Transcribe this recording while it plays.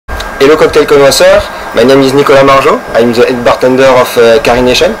Hello cocktail connoisseur, my name is Nicolas Margeot. I'm the head bartender of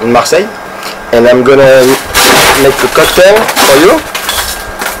Carination in Marseille, and I'm gonna make a cocktail for you.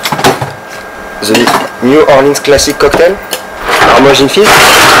 The New Orleans classic cocktail, Ramos Gin Fizz.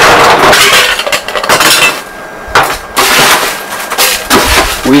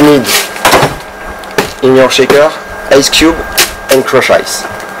 We need in your shaker ice cube and crushed ice.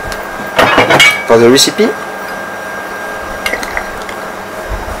 For the recipe,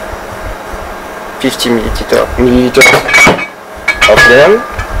 50 milliliters of lemon,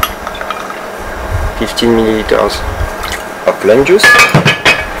 15 milliliters of lime juice,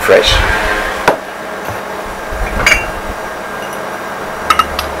 fresh,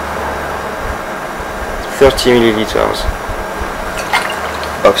 30 milliliters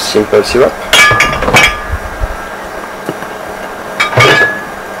of simple syrup,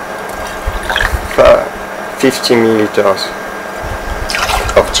 50 milliliters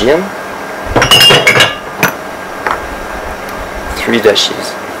of gin, 3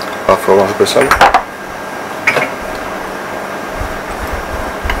 dashes of orange blossom,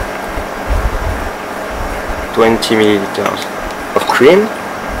 20 milliliters of cream,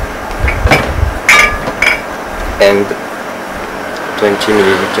 and 20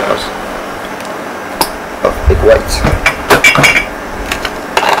 milliliters of egg white.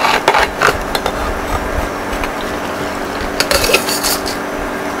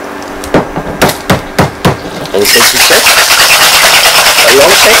 And you can see set, a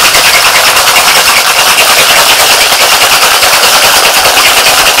long set.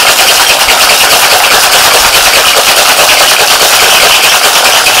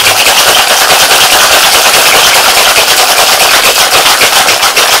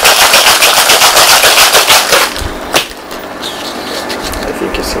 I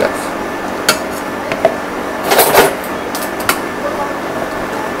think it's enough.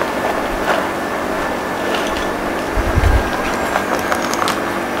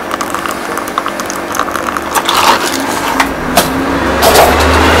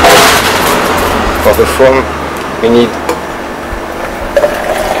 For the foam, we need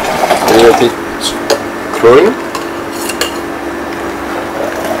a little bit chlorine,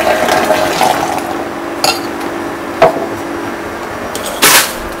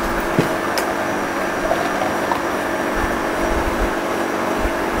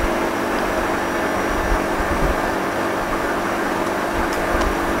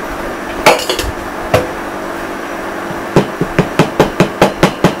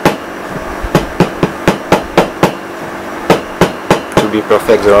 to be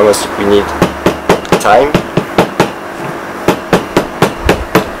perfect the Ramos we need time,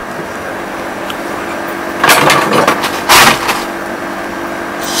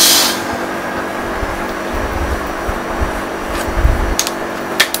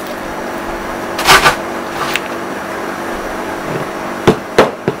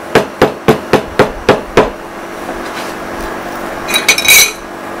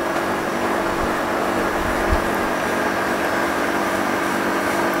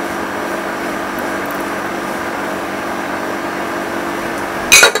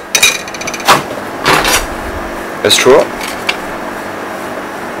 a straw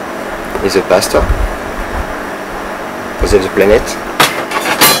is a pasta, the planet,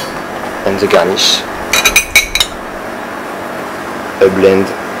 and the garnish, a blend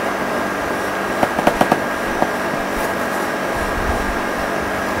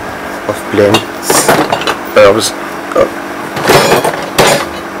of plain herbs,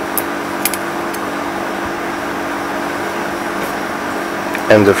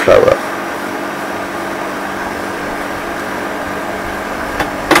 and the flour.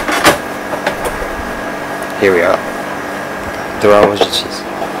 Here we are, the Ramos Gin Fizz.